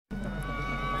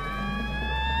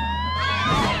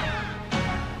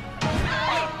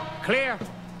Clear.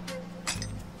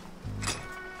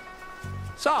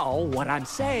 So, what I'm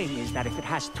saying is that if it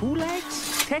has two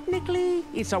legs, technically,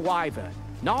 it's a wyvern,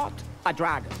 not a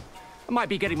dragon. I might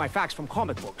be getting my facts from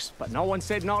comic books, but no one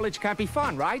said knowledge can't be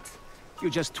fun, right? You're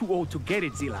just too old to get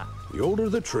it, Zilla. The older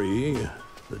the tree,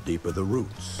 the deeper the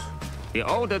roots. The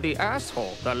older the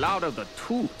asshole, the louder the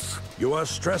toots. You are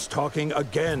stress-talking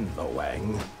again, Lo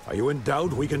Wang. Are you in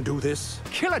doubt we can do this?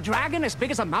 Kill a dragon as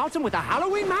big as a mountain with a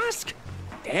Halloween mask?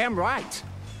 Damn right.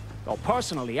 Though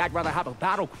personally, I'd rather have a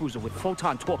battle cruiser with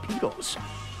photon torpedoes.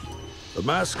 The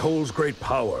mask holds great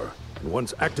power, and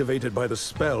once activated by the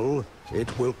spell,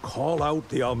 it will call out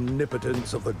the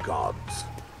omnipotence of the gods.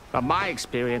 From my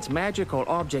experience, magical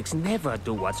objects never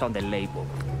do what's on the label.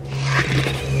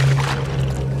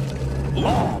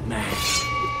 Oh, man.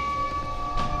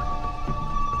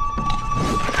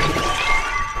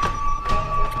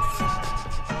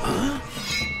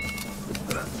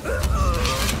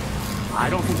 I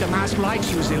don't think the mask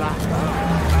likes you, Zilla.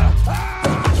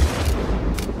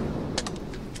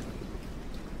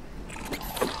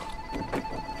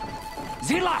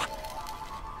 Zilla!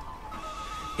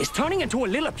 Is turning into a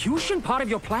Lilliputian part of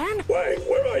your plan? Wang,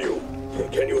 where are you?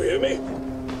 Can you hear me?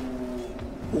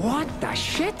 What the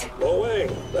shit? Lo Wang,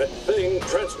 that thing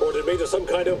transported me to some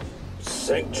kind of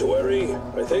sanctuary,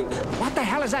 I think. What the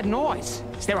hell is that noise?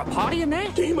 Is there a party in there?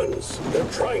 Demons. They're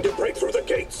trying to break through the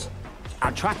gates.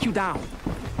 I'll track you down.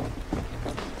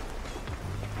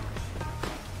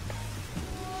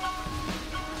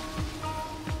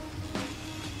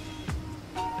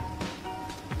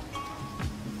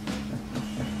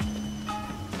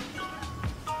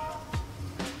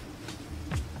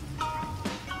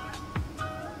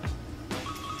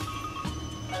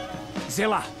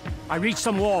 Zilla, I reached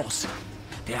some walls.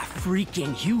 They're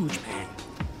freaking huge, man.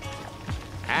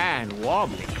 And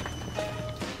wobbly.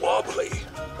 Wobbly?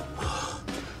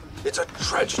 It's a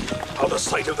tragedy how the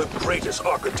site of the greatest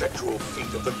architectural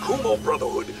feat of the Kumo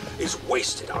Brotherhood is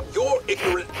wasted on your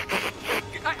ignorant...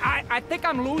 I think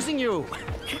I'm losing you.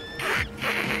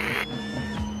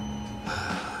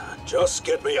 Just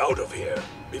get me out of here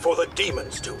before the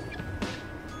demons do.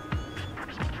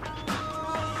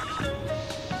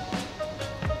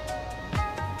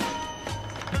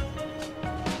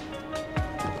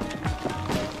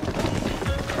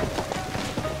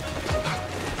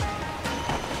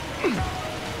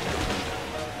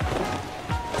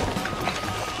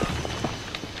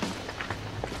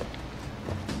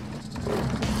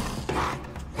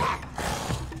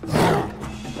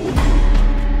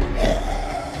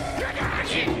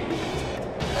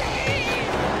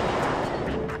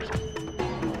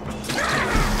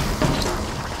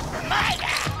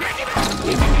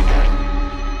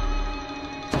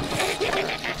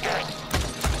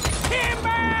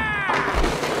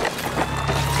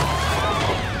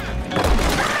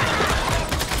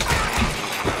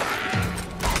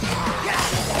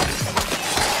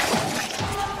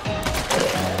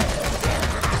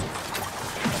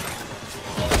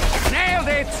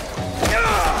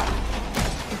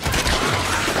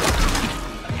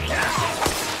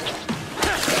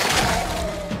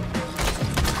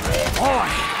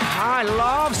 I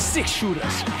love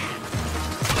six-shooters.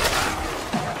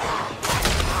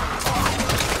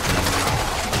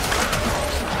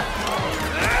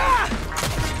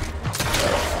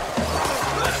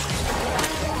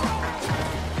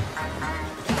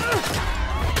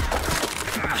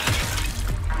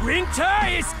 Winter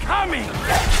is coming!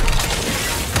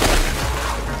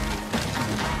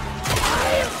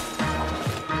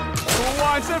 Who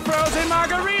wants a frozen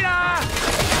margarita?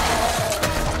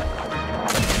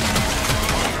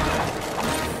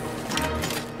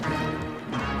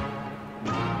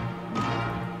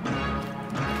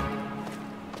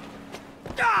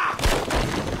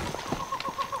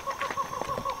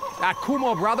 That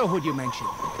Kumo Brotherhood you mentioned,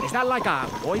 is that like a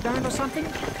boy band or something?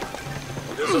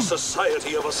 It is a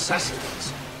society of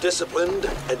assassins, disciplined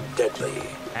and deadly.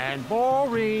 And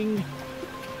boring.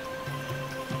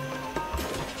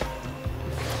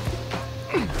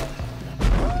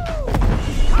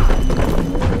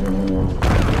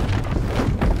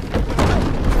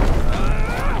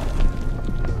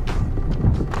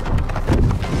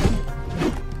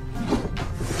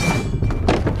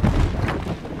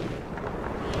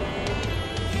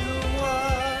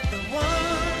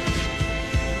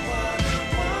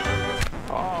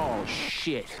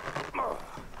 Shit.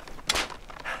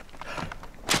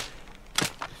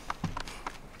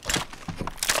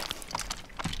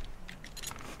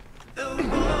 The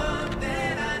one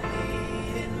that I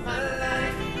need in my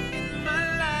life,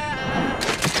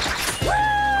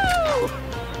 Woo!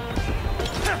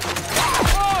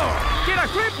 Oh, get a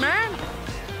grip, man!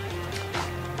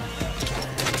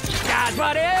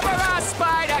 whatever a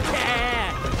spider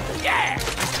can! Yeah!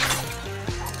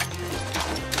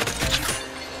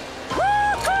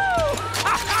 Woohoo!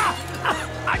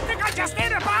 I think I just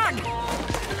hit a bug!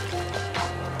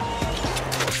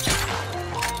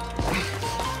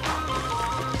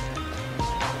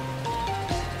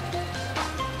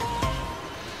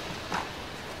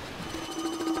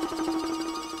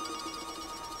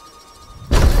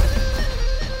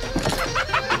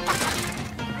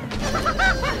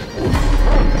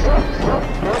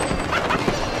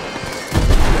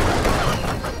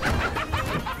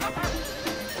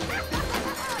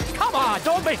 Come on,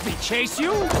 don't make me chase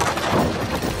you!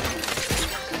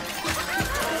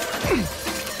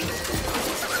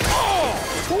 Oh,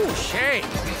 touché!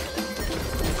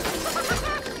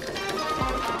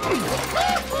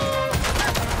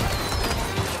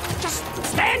 Just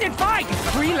stand and fight, you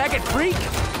three-legged freak!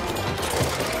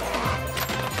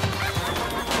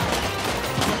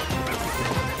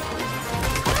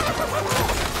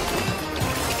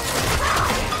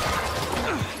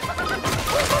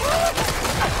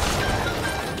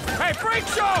 Hey, freak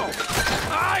show!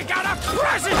 I got a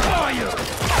present for you!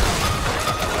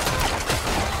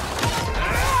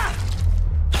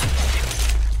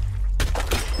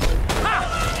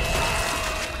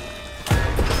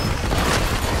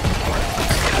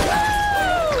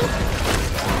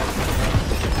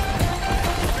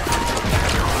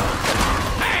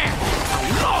 Man, I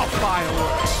love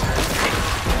fireworks!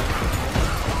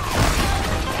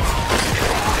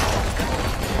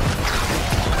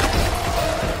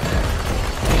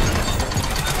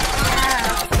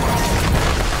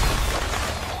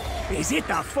 Is it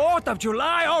the 4th of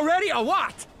July already, or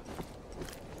what?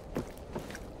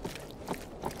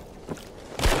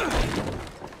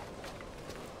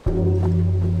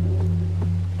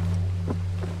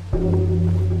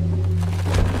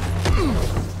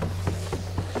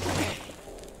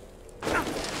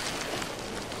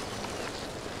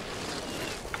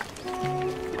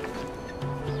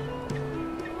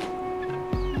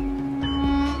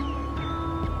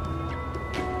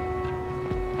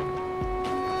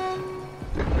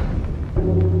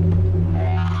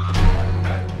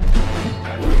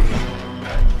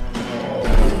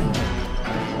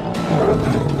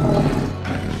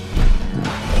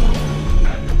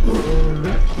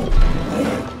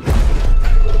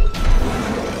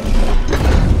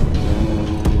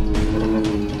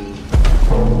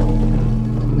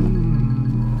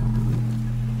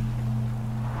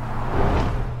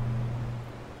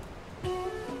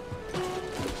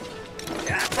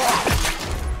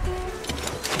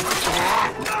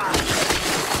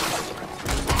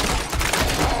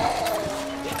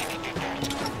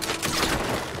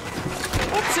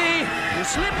 Oopsie! You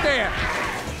slipped there!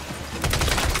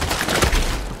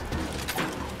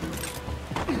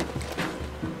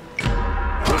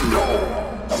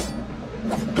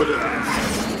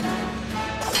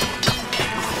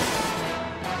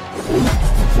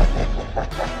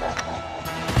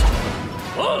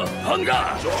 Oh, hunger!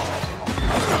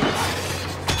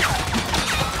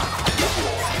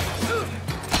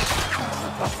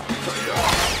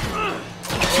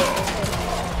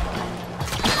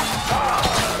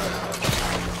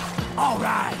 All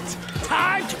right,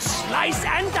 time to slice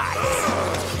and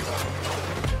dice!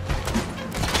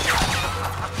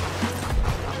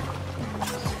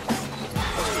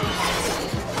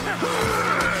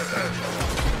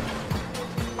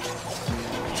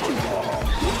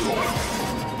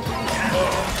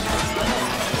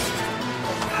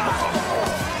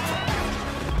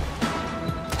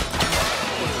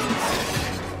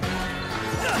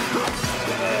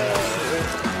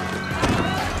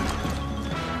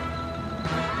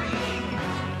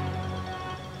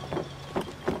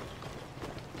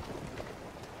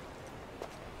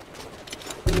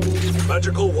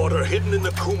 Magical water hidden in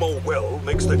the Kumo well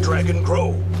makes the dragon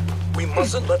grow. We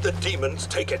mustn't let the demons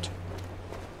take it.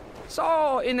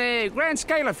 So, in the grand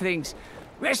scale of things,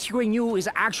 rescuing you is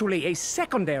actually a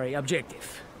secondary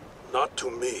objective. Not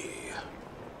to me.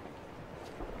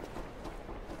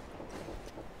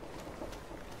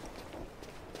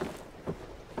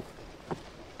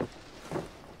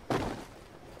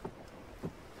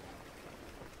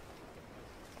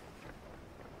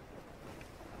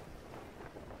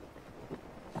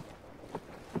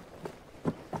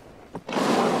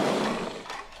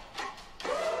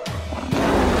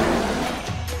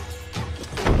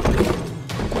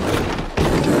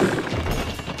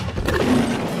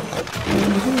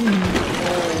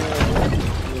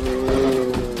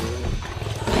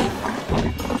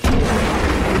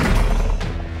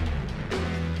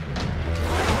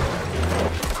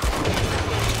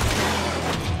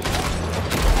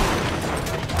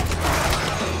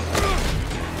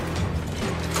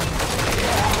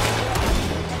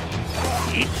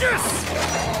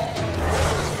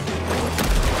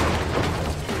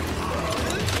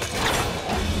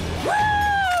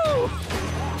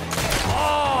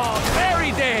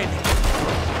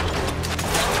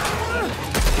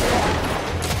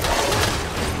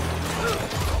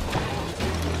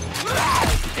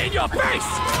 In your face!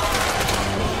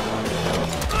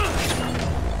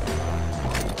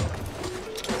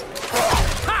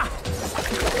 Ha!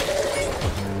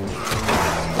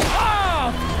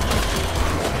 Oh!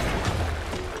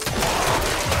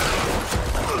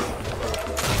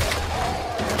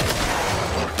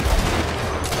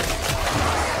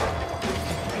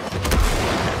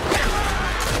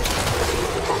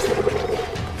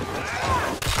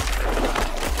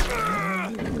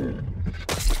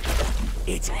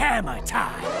 It's hammer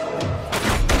time!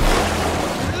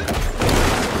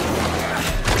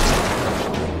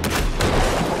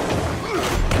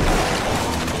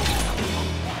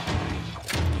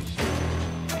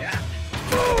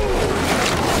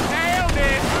 Nailed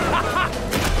it!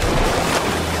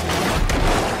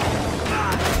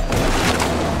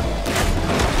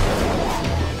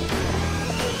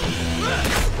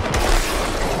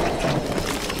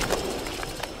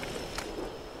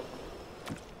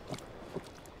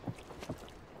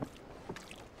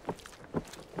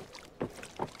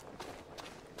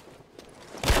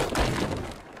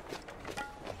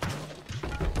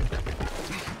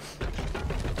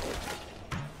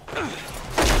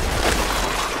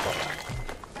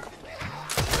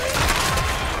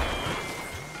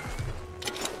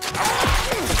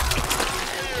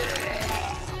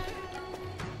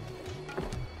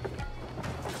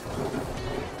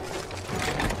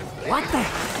 What the?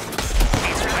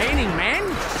 It's raining, man!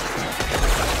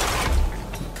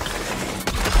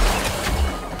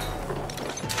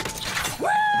 Woo!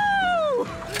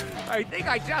 I think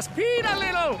I just peed a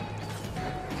little!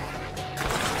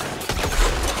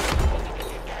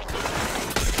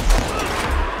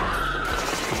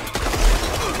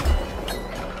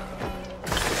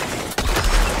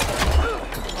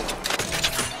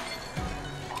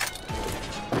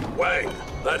 Wang,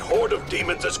 that horde of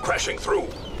demons is crashing through.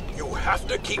 You have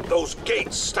to keep those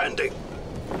gates standing.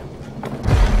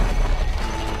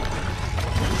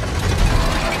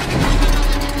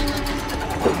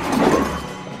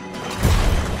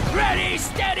 Ready,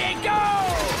 steady, go!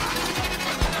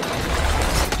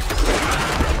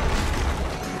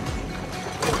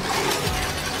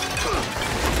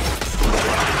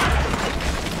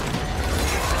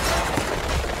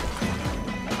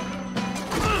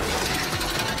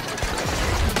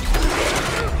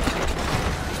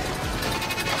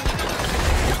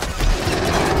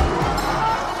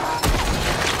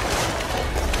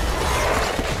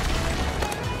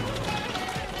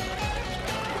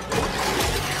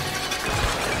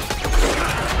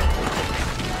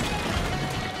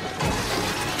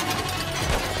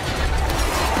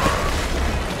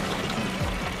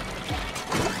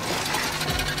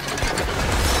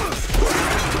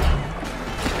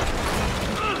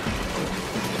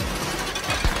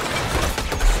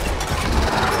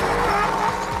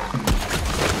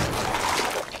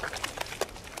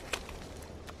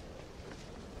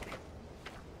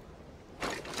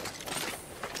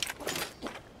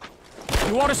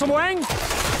 You ordered some wang?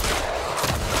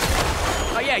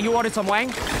 Oh yeah, you ordered some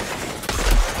wang?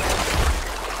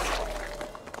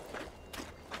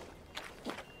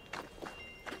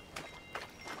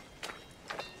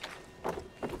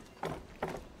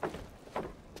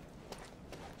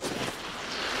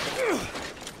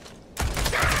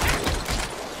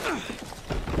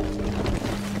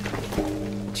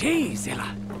 Gee,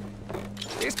 Zilla.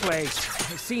 This place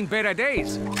has seen better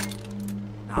days.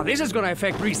 Now this is gonna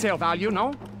affect resale value,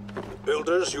 no?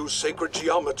 Builders use sacred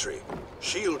geometry,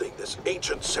 shielding this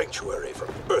ancient sanctuary from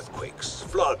earthquakes,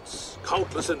 floods,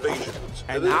 countless invasions.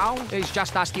 And now it's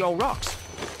just us the old rocks.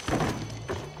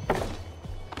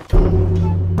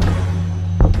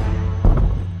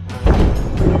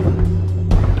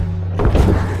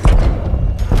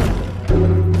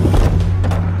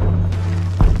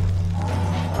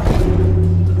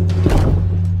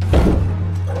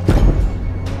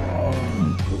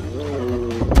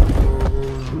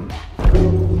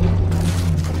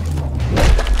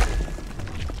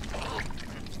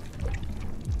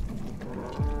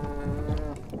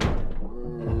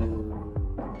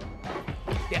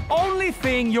 The only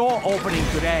thing you're opening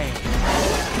today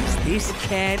is this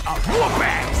can of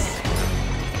whoop-ass!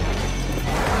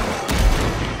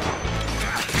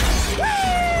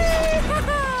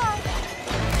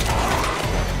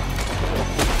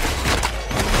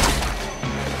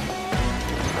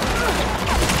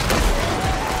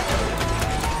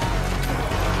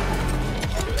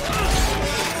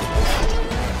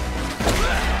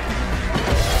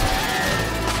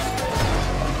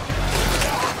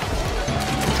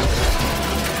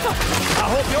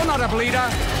 I hope you're not a bleeder.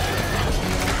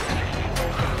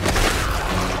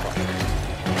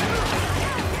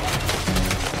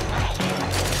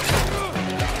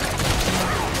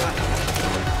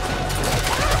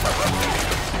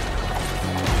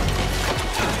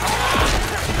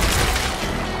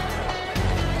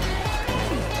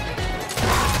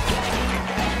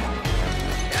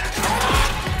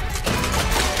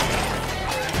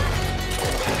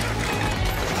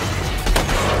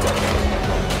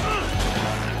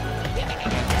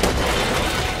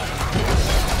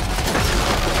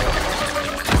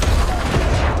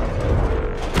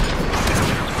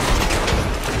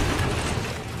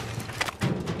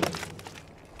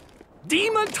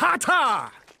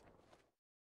 Tata!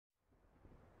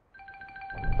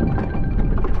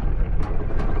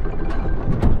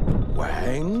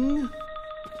 Wang?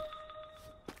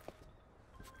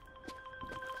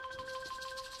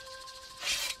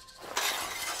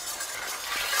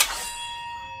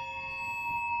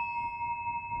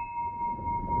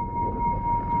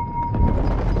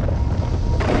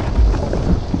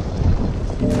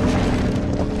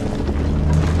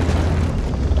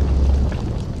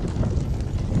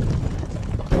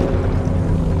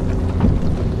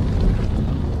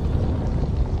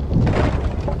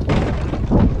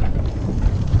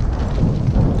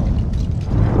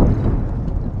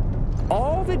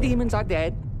 Demons are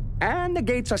dead, and the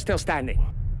gates are still standing.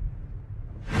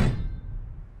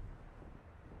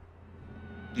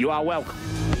 You are welcome.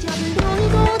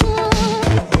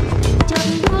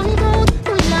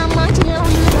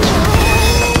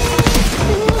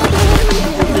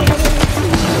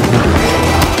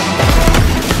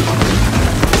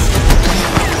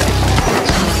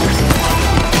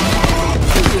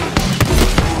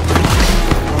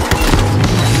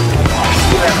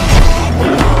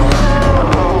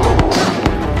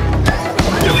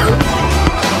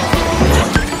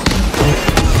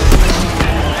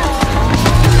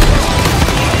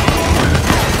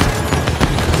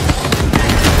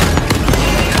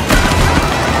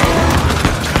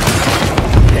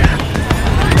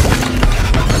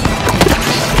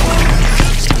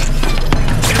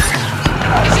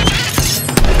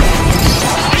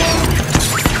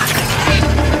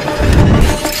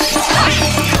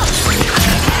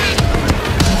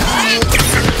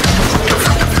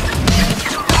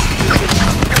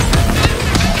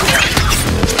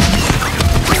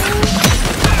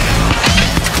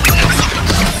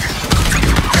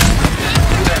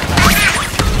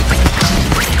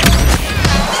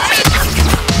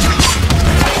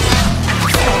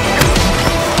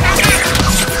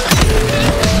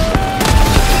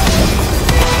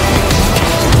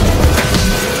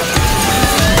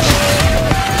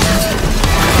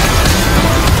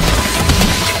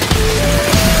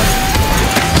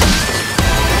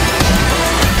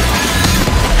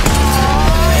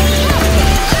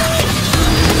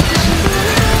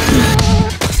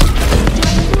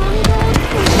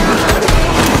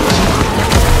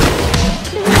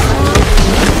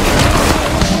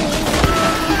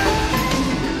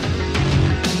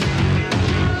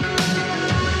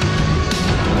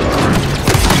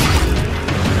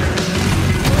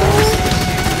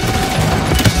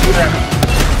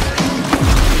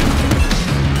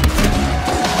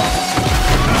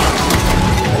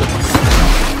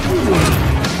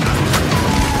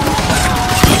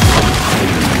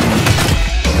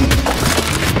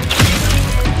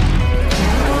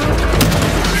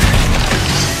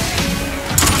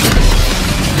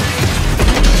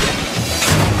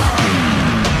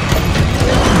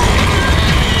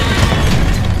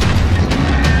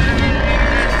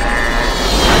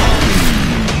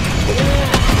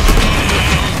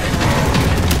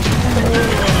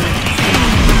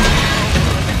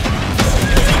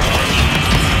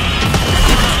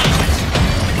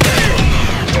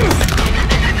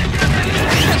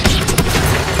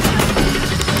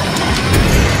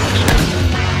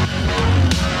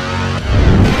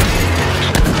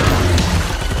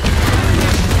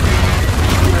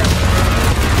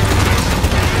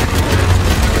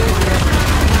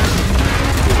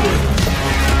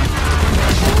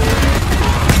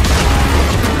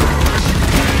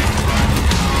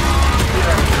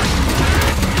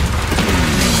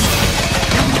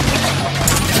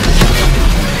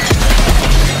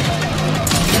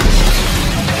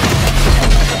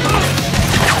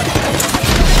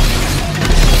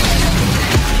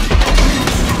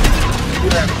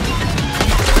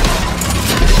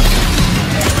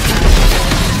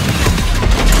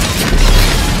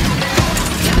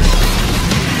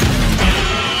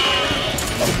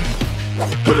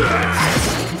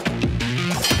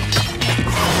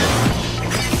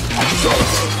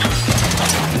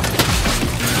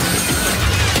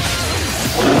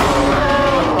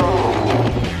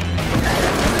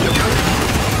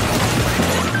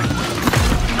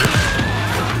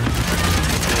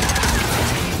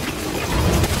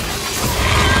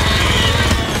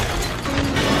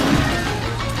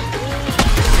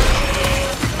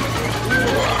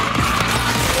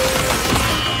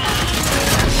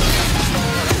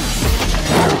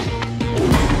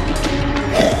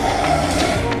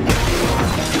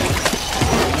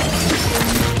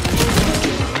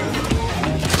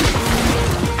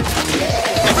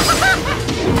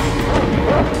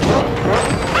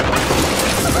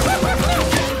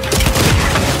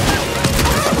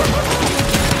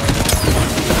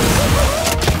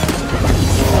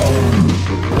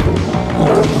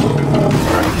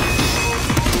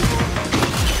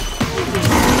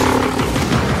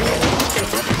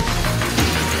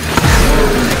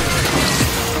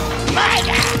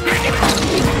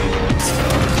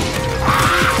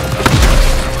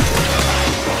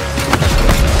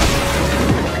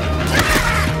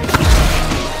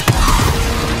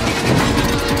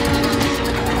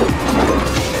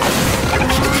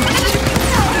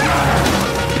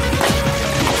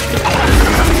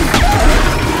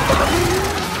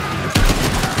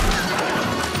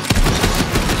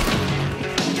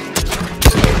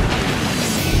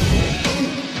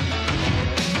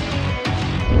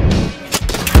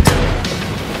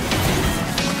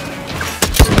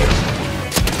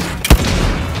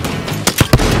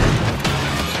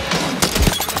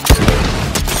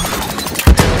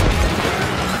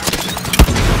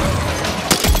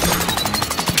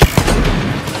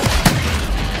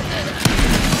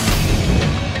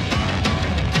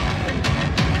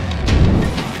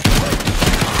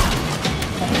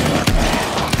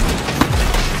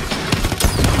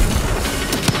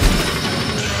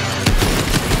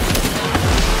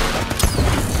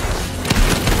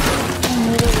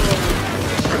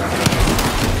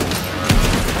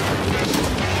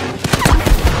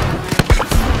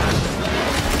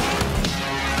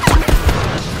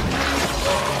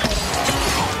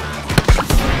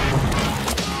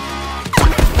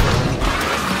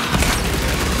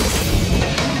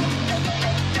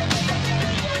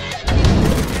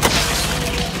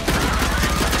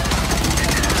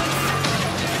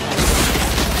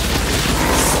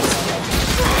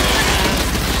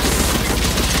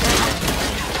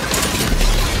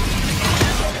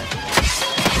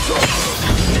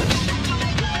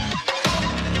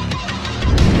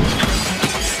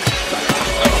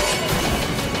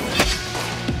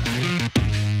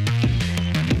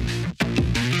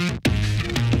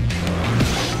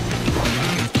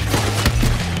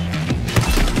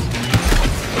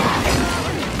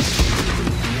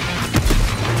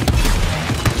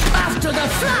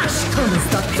 Flash comes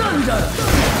the thunder!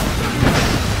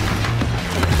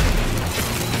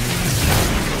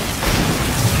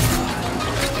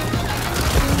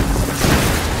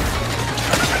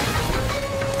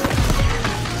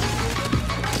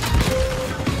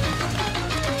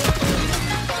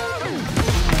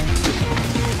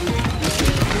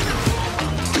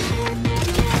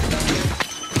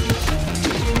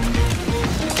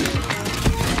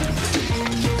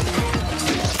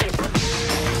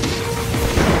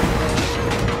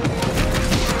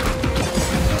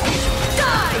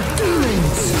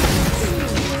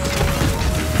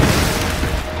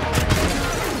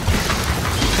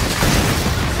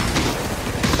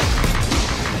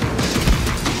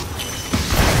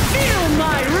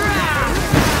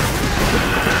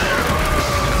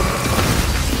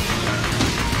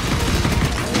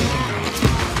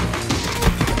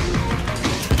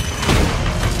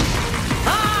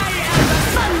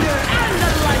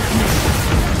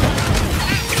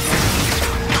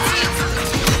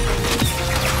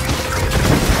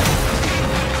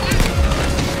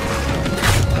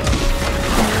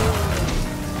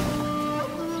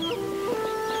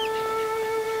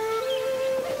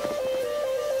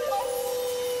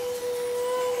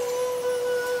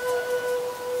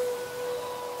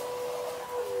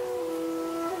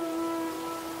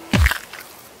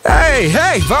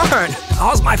 Hey, Vern!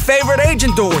 How's my favorite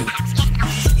agent doing?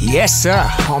 Yes, sir.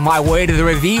 On my way to the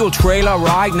reveal trailer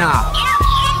right now.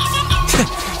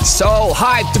 So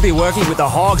hyped to be working with the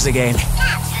Hogs again.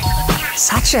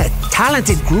 Such a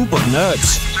talented group of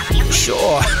nerds.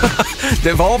 Sure.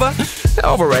 Devolver?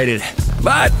 Overrated.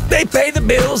 But they pay the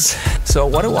bills. So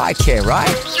what do I care, right?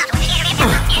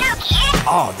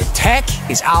 Oh, the tech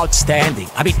is outstanding.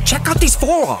 I mean, check out these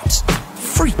forearms.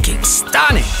 Freaking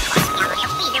stunning.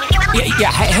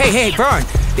 Yeah, hey, Vern.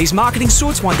 These marketing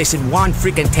suits want this in one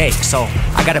freaking take, so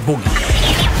I gotta boogie.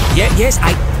 Yes,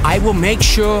 I will make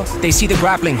sure they see the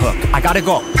grappling hook. I gotta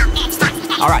go.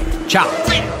 All right, ciao.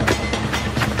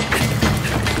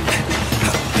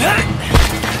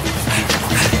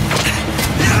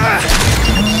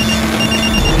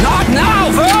 Not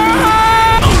now,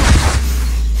 Vern!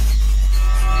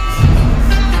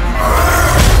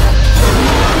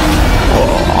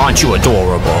 Oh, aren't you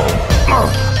adorable?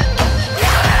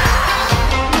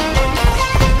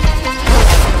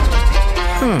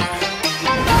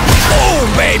 Oh,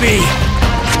 baby!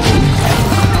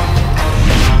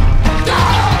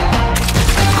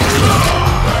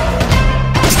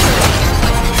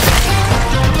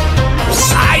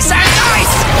 Slice and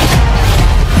dice!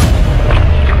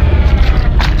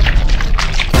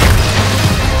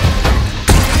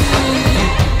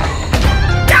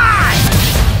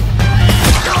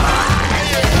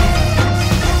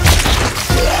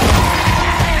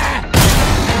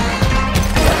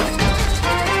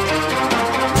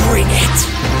 Bring it!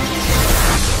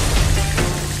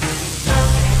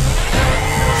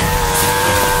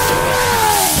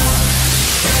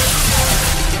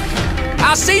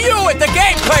 I'll see you at the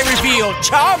gameplay reveal,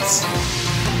 chumps!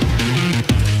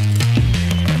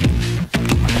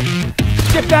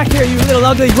 Get back here, you little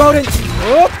ugly rodent!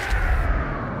 Whoop.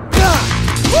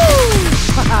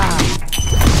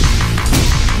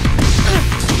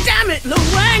 Damn it, Lo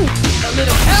Wang! A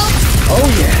little help? Oh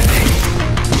yeah, baby.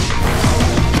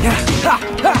 Yeah. Ha,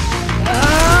 ha.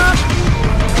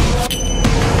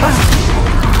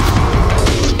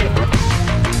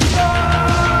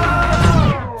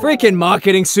 Freaking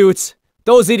marketing suits.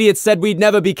 Those idiots said we'd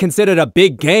never be considered a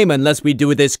big game unless we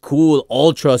do this cool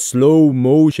ultra slow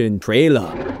motion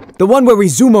trailer. The one where we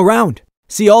zoom around.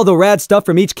 See all the rad stuff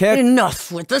from each character.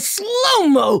 Enough with the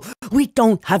slow-mo! We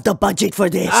don't have the budget for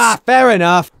this. Ah, fair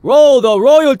enough. Roll the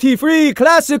royalty-free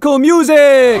classical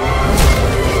music!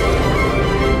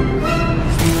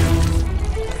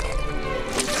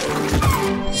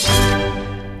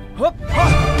 Hup, ha,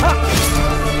 ha.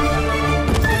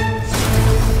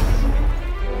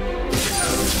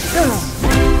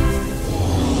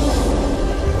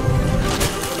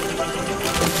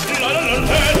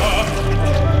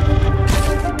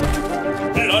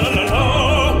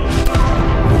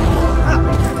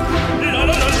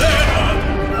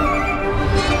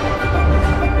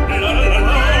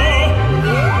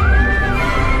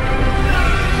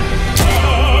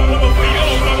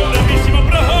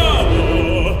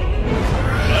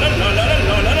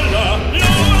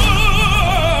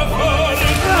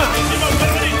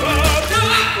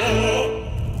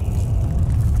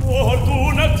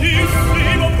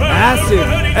 Massive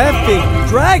effing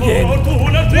dragon?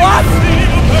 What?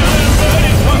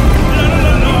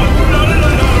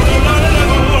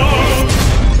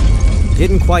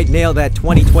 Didn't quite nail that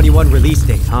 2021 release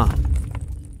date, huh?